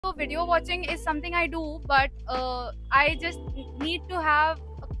So video watching is something I do, but I just need to have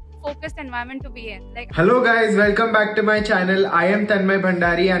a focused environment to be in. Like, hello guys, welcome back to my channel. I am Tanmay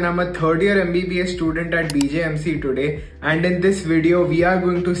Bhandari and I'm a third year MBBS student at BJMC today. And in this video, we are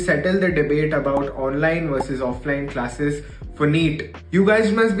going to settle the debate about online versus offline classes for NEET. You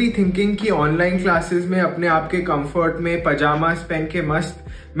guys must be thinking कि online classes में अपने आप के comfort में pajamas पहन के मस्त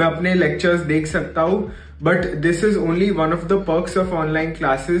मैं अपने lectures देख सकता हूँ. But this is only one of the perks of online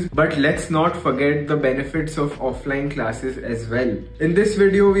classes. But let's not forget the benefits of offline classes as well. In this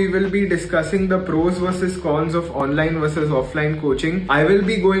video, we will be discussing the pros versus cons of online versus offline coaching. I will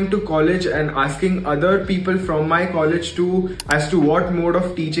be going to college and asking other people from my college too as to what mode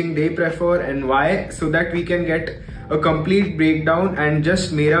of teaching they prefer and why, so that we can get a complete breakdown. And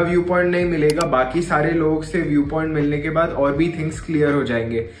just मेरा viewpoint नहीं मिलेगा, बाकी सारे लोगों से viewpoint मिलने के बाद और भी things clear हो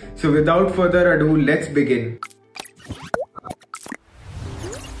जाएंगे. So without further ado, let's begin.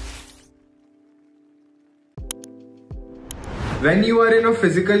 When you are in a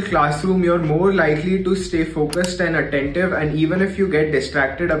physical classroom, you're more likely to stay focused and attentive, and even if you get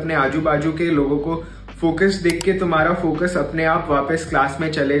distracted, अपने आजू बाजू के लोगों को फोकस देख के तुम्हारा फोकस अपने आप वापस क्लास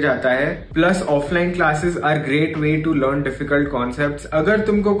में चले जाता है. Plus offline classes are great way to learn difficult concepts. अगर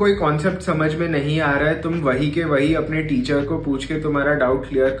तुमको कोई कॉन्सेप्ट समझ में नहीं आ रहा है, तुम वही के वही अपने टीचर को पूछ के तुम्हारा डाउट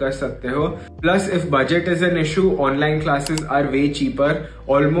क्लियर कर सकते हो. Plus if budget is an issue, online classes are way cheaper.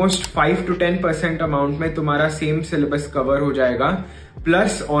 Almost 5 to 10% amount में तुम्हारा सेम सिलेबस कवर हो जाएगा.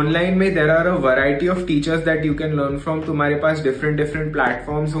 प्लस ऑनलाइन में there are a variety of teachers that you can learn from. तुम्हारे पास different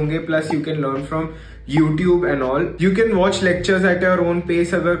platforms होंगे. Plus you can learn from YouTube and all. You can watch lectures at your own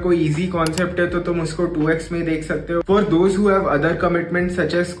pace. अगर कोई easy concept है तो तुम उसको 2x में देख सकते हो. For those who have other commitments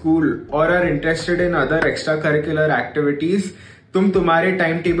such as school or are interested in other extracurricular activities, तुम तुम्हारे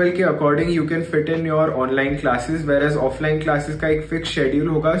टाइम टेबल के according you can fit in your online classes, where offline classes का एक फिक्स शेड्यूल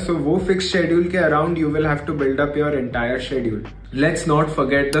होगा. सो वो fix schedule के around you will have to build up your entire schedule. Let's not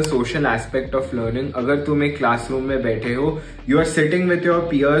forget the social aspect of learning. अगर तुम एक classroom में बैठे हो, you are sitting with your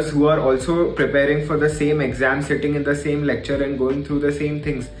peers who are also preparing for the same exam, sitting in the same lecture and going through the same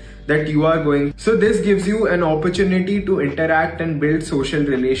things that you are going. So this gives you an opportunity to interact and build social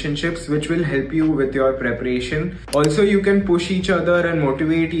relationships, which will help you with your preparation. Also, you can push each other and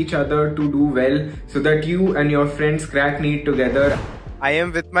motivate each other to do well, so that you and your friends crack NEET together. I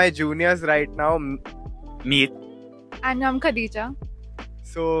am with my juniors right now. Meet. and I'm Khadija.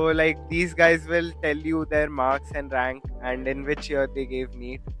 So like these guys will tell you their marks and rank and in which year they gave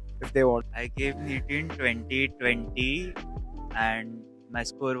NEET if they want. I gave NEET in 2020 and my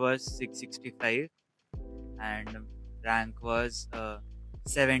score was 665 and rank was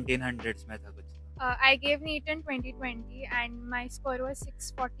 1700s में था कुछ. I gave NEET in 2020 and my score was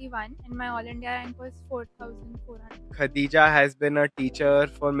 641 and my all India rank was 4400. Khadija has been a teacher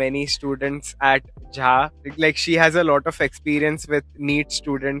for many students at Jha. Like she has a lot of experience with NEET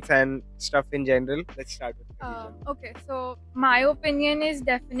students and stuff in general. Let's start with Khadija. Okay, so my opinion is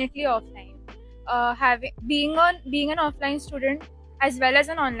definitely offline. Being an offline student as well as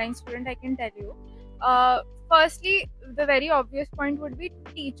an online student, I can tell you. Firstly, the very obvious point would be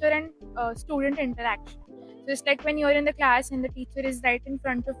teacher and student interaction. Just like when you're in the class and the teacher is right in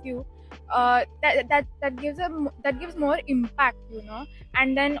front of you, that gives more impact, you know.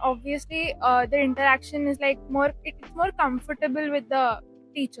 And then obviously the interaction is like it's more comfortable with the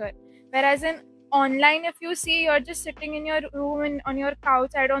teacher. Whereas in online, if you see, you're just sitting in your room and on your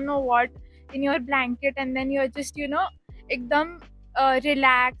couch, I don't know what, in your blanket, and then you're just, you know, ekdam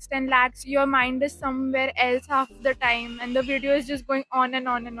relaxed and lax. Your mind is somewhere else half the time and the video is just going on and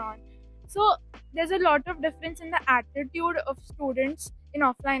on and on. So there's a lot of difference in the attitude of students in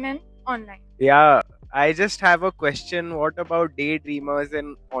offline and online. Yeah, I just have a question. What about daydreamers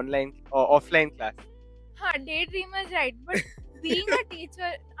in online or offline class? Daydreamers, right? But being a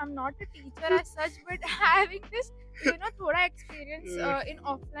teacher, I'm not a teacher as such, but having this, you know, thoda experience in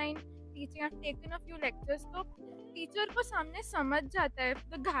offline teaching, I've taken a few lectures, so teacher को सामने समझ जाता है.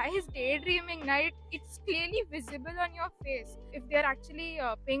 The guy is daydreaming, right? It's clearly visible on your face. If they're actually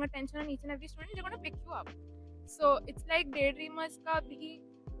paying attention on each and every student, they're gonna pick you up. So it's like daydreamers का भी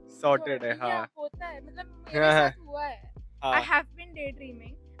Sorted है, हाँ. होता है, मतलब मेरे साथ हुआ है. I have been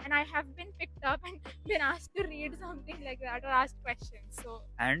daydreaming and I have been picked up and been asked to read something like that or asked questions. So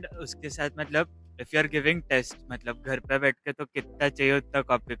and उसके साथ मतलब if you are giving test, मतलब घर पे बैठ के तो कितना चाहिए उतना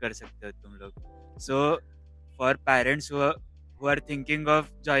कॉपी कर सकते हो तुम लोग. So for parents who are thinking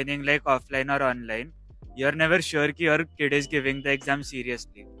of joining like offline or online, you're never sure कि your kid is giving the exam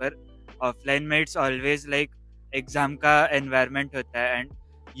seriously. पर offline में it's always like exam का environment होता है and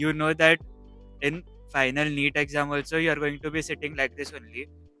you know that in final NEET exam also you are going to be sitting like this only.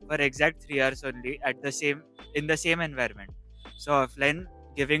 for exact 3 hours only in the same environment. So offline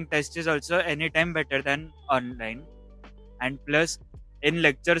giving test is also anytime better than online. And plus in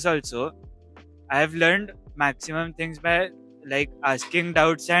lectures also, I have learned maximum things by like asking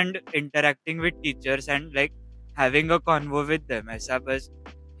doubts and interacting with teachers and like having a convo with them. ऐसा बस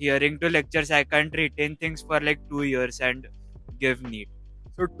hearing to lectures I can't retain things for like 2 years and give NEET.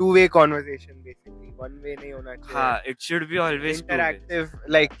 So two-way conversation basically. One way नहीं होना चाहिए. हाँ, it should be always interactive.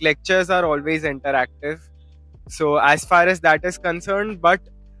 Like lectures are always interactive. So as far as that is concerned, but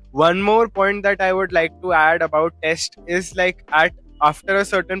one more point that I would like to add about test is like after a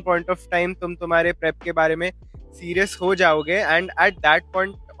certain point of time तुम तुम्हारे prep के बारे में serious हो जाओगे, and at that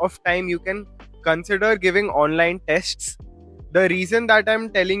point of time you can consider giving online tests. The reason that I'm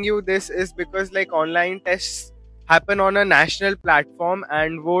telling you this is because like online tests happen on a national platform,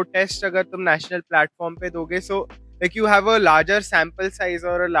 and वो test अगर तुम national platform पे दोगे, so like you have a larger sample size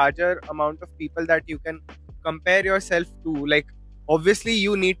or a larger amount of people that you can compare yourself to. Like obviously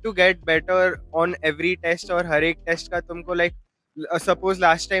you need to get better on every test, और हर एक test का तुमको like suppose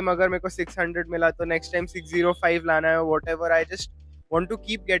last time अगर मेरे को 600 मिला तो next time 605 लाना है, whatever. I just want to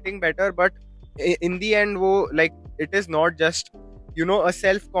keep getting better, but in the end वो like it is not just you know a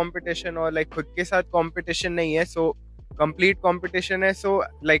self competition or like खुद के साथ competition नहीं है, so complete competition है. So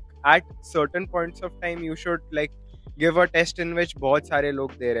like at certain points of time you should like give a test in which बहुत सारे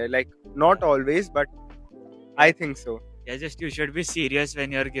लोग दे रहे हैं, like not always but I think so. Yeah, just you should be serious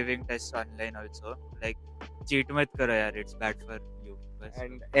when you're giving tests online also. Like cheat मत करो यार, it's bad for you.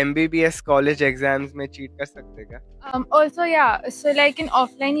 And MBBS college exams में cheat कर सकते क्या? Also yeah, so like in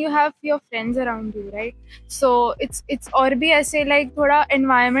offline you have your friends around you, right? So it's और भी ऐसे like थोड़ा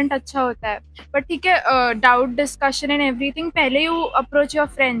environment अच्छा होता है, but ठीक है doubt discussion and everything पहले you approach your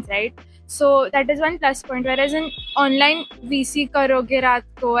friends, right? So that is one plus point. Whereas in online VC करोगे रात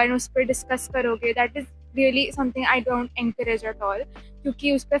को and उस पर discuss करोगे, that is really something I don't encourage at all,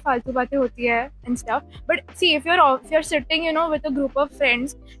 क्योंकि उस पे फालतू बातें होती है and stuff. But see, if you're sitting you know with a group of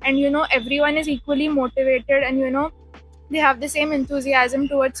friends and you know everyone is equally motivated and you know they have the same enthusiasm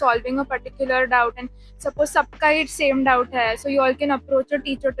towards solving a particular doubt, and suppose सबका ही same doubt है, so you all can approach a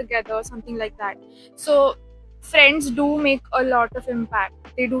teacher together or something like that. So friends do make a lot of impact.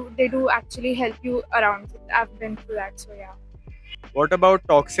 They do actually help you around. I've been through that, so yeah. What about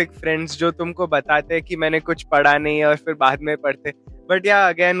toxic friends जो तुमको बताते हैं कि मैंने कुछ पढ़ा नहीं है और फिर बाद में पढ़ते? But yeah,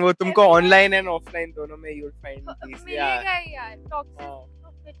 again वो तुमको online and offline दोनों में you'll find these. मिलेगा ही यार, toxic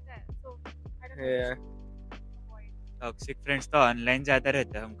तो मिलता है, so I don't know. Yeah. Toxic friends तो ऑनलाइन ज्यादा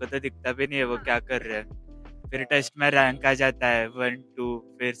रहता है, हमको तो दिखता भी नहीं है वो क्या कर रहे हैं. फिर टेस्ट में रैंक आ जाता है 1 2,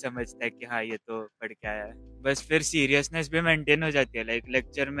 फिर समझता है कि हाँ ये तो पढ़ के आया है. बस फिर सीरियसनेस भी मेंटेन हो जाती है. लाइक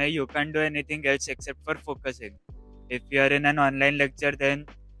लेक्चर में you can do anything else except for focusing. If you are in an online lecture then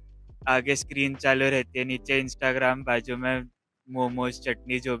आगे स्क्रीन चालू रहती है, नीचे इंस्टाग्राम, बाजू में मोमोज,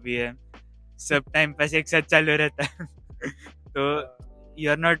 चटनी जो भी है, सब टाइम पास एक साथ चालू रहता है. तो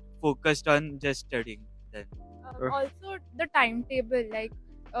you are not focused on just studying then. Also the timetable, like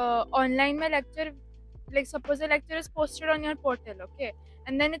online mein lecture, like suppose the lecture is posted on your portal, okay,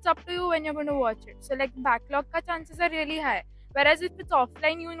 and then it's up to you when you're going to watch it. So like backlog ka chances are really high, whereas if it's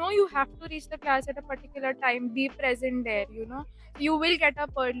offline, you know you have to reach the class at a particular time, be present there, you know you will get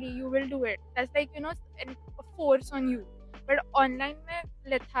up early, you will do it. That's like you know a force on you. But online mein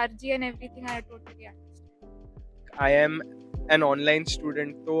lethargy and everything, I totally understand. I am an online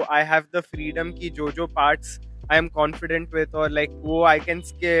student, so I have the freedom ki jo parts I am confident with, or like वो I can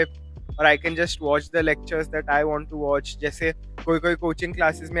skip, or I can just watch the lectures that I want to watch. जैसे कोई coaching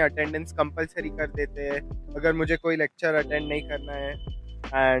classes में attendance compulsory कर देते हैं अगर मुझे कोई लेक्चर अटेंड नहीं करना है,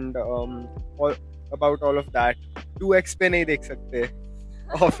 and about all of that 2x पे नहीं देख सकते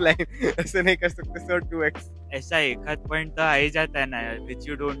ऑफलाइन. ऐसे नहीं कर सकते सर 2x. ऐसा एक हाथ पॉइंट तो आ ही जाता है ना, which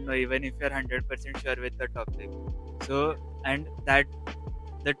you don't know even if you're 100% sure with the topic. So and that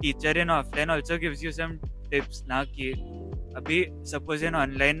the teacher in offline also gives you some tips ना कि अभी suppose in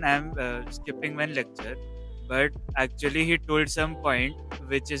online I am skipping one lecture, but actually he told some point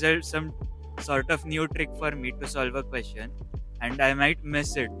which is some sort of new trick for me to solve a question and I might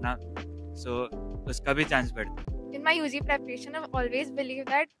miss it ना, so उसका भी chance बढ़ता है. In my UG preparation, I've always believed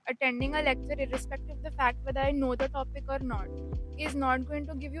that attending a lecture, irrespective of the fact whether I know the topic or not, is not going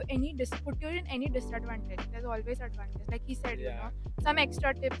to give you put you in any disadvantage. There's always advantage. Like he said, you know, some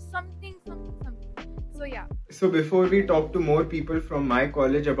extra tips, something. So yeah. So before we talk to more people from my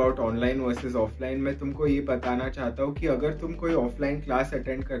college about online versus offline, मैं तुमको ये बताना चाहता हूँ कि अगर तुम कोई ऑफलाइन क्लास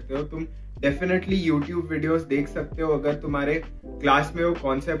अटेंड करते हो, तुम डेफिनेटली यूट्यूब वीडियोस देख सकते हो अगर तुम्हारे क्लास में वो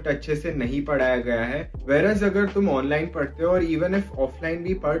कॉन्सेप्ट अच्छे से नहीं पढ़ाया गया है. वेरएज अगर तुम ऑनलाइन पढ़ते हो और इवन इफ ऑफलाइन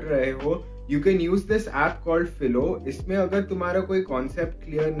भी पढ़ रहे हो, you can use this app called फिलो. इसमें अगर तुम्हारा कोई कॉन्सेप्ट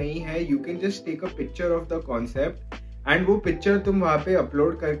क्लियर नहीं है, you can just take a picture of the concept and वो पिक्चर तुम वहां पे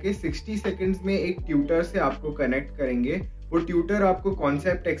अपलोड करके 60 सेकेंड्स में एक ट्यूटर से आपको कनेक्ट करेंगे. वो ट्यूटर आपको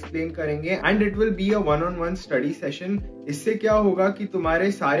कॉन्सेप्ट एक्सप्लेन करेंगे and it will be a one on one study session. इससे क्या होगा कि तुम्हारे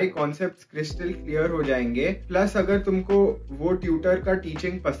सारे कॉन्सेप्ट्स क्रिस्टल क्लियर हो जाएंगे. प्लस अगर तुमको वो ट्यूटर का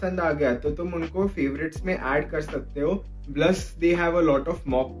टीचिंग पसंद आ गया तो तुम उनको फेवरेट्स में ऐड कर सकते हो. Plus, they have a lot of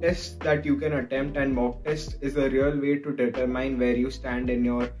mock tests that you can attempt, and mock test is a real way to determine where you stand in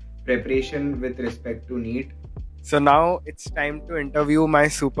your preparation with respect to NEET. So now it's time to interview my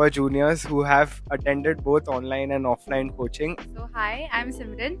super juniors who have attended both online and offline coaching. So hi, I'm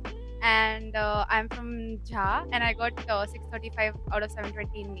Simran and I'm from Jha and I got 635 out of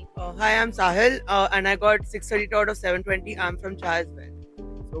 720 in NEET. Hi, I'm Sahil and I got 632 out of 720. I'm from Jha as well.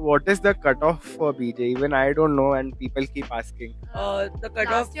 So what is the cutoff for BJ? Even I don't know and people keep asking. The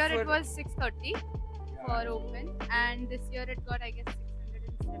cutoff Last year it was 630 for open and this year it got I guess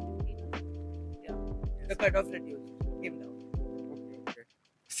 617. The cutoff reduced, came down. Okay.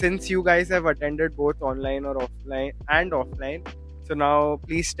 Since you guys have attended both online or offline, so now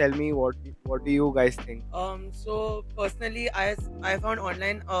please tell me what do you guys think? So personally, I found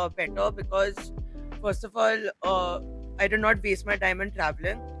online better because first of all, I did not waste my time in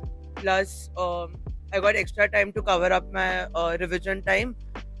traveling. Plus, I got extra time to cover up my revision time,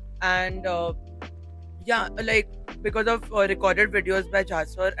 and like because of recorded videos by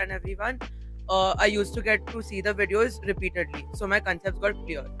Jasper and everyone. I used to get to see the videos repeatedly, so my concepts got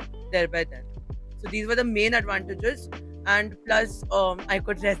clear there by then. So these were the main advantages, and plus I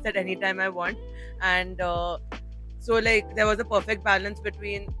could rest at any time I want, and so like there was a perfect balance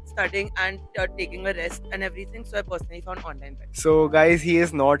between studying and taking a rest and everything. So I personally found online better. So guys, he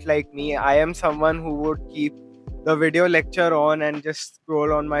is not like me. I am someone who would keep the video lecture on and just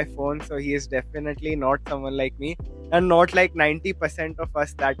scroll on my phone. So he is definitely not someone like me and not like 90% of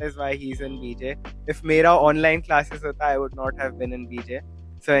us. That is why he's in BJ. If mera online classes hota, I would not have been in BJ.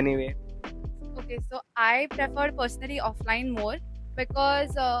 So anyway. Okay, so I prefer personally offline more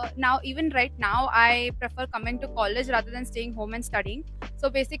because now even right now I prefer coming to college rather than staying home and studying. So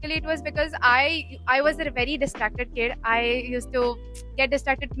basically it was because I was a very distracted kid. I used to get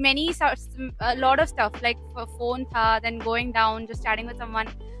distracted a lot of stuff like phone tha, then going down, just chatting with someone.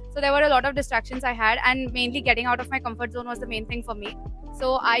 So there were a lot of distractions I had, and mainly getting out of my comfort zone was the main thing for me.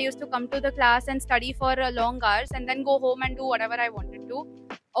 So I used to come to the class and study for long hours and then go home and do whatever I wanted to.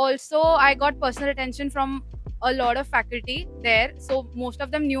 Also, I got personal attention from a lot of faculty there. So most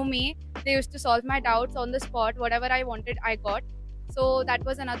of them knew me. They used to solve my doubts on the spot. Whatever I wanted, I got. So that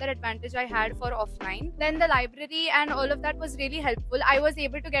was another advantage I had for offline. Then the library and all of that was really helpful. I was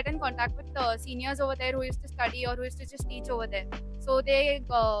able to get in contact with seniors over there who used to study or who used to just teach over there. So they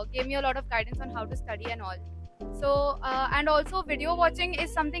gave me a lot of guidance on how to study and all. So and also video watching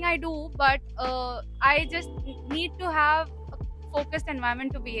is something I do, but I just need to have a focused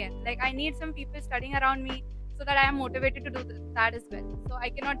environment to be in. Like I need some people studying around me so that I am motivated to do that as well. So I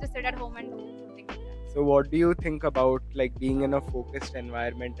cannot just sit at home and do something like that. So what do you think about like being in a focused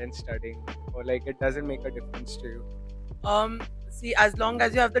environment and studying, or like it doesn't make a difference to you? See, as long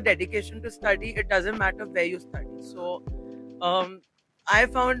as you have the dedication to study, it doesn't matter where you study. So I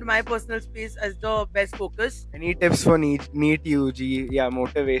found my personal space as the best focus. Any tips for NEET UG? Yeah,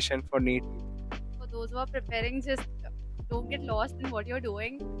 motivation for NEET. For those who are preparing, just don't get lost in what you're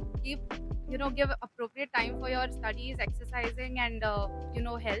doing. Give appropriate time for your studies, exercising, and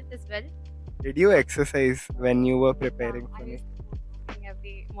health as well. Did you exercise when you were preparing for I NEET? used to do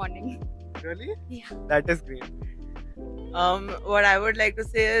every morning. Really? Yeah. That is great. What I would like to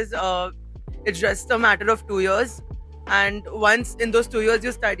say is it's just a matter of 2 years, and once in those 2 years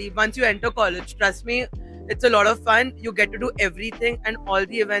you study, once you enter college, trust me, it's a lot of fun. You get to do everything and all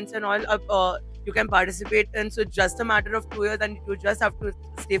the events and all you can participate in. So just a matter of 2 years, and you just have to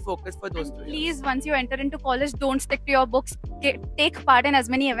stay focused for those 2 years. Please, once you enter into college, don't stick to your books. Take part in as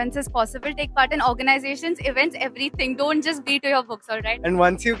many events as possible. Take part in organizations, events, everything. Don't just be to your books, alright? And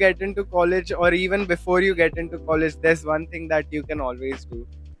once you get into college, or even before you get into college, there's one thing that you can always do.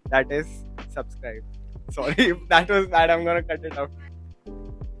 That is subscribe. Sorry, if that was bad, I'm gonna cut it out.